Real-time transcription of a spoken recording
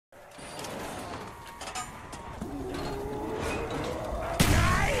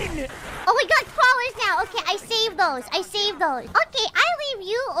Okay, I saved those. Okay, I leave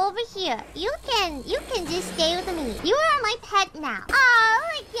you over here. You can just stay with me. You are my pet now. Oh,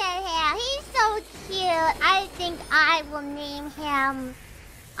 look at him. He's so cute. I think I will name him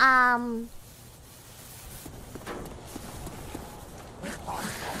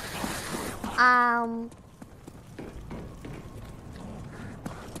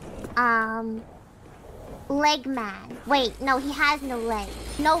Leg Man. Wait, no, he has no leg.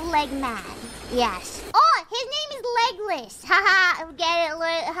 No leg man. Yes. Oh, his name is Legless. Haha, get it?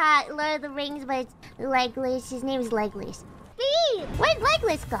 Lord of the Rings, but it's Legless. His name is Legless. Beep! Where'd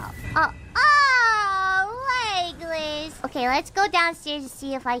Legless go? Oh, Legless. Okay, let's go downstairs to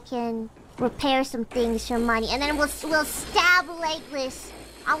see if I can repair some things for money, and then we'll stab Legless.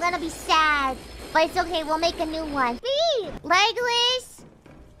 I'm gonna be sad, but it's okay. We'll make a new one. Beep! Legless.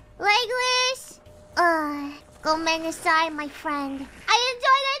 Legless. Go mend aside, my friend. I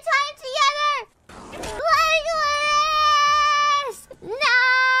enjoyed our time together! Legless! No!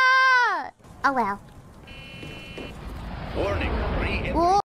 Oh well. Warning,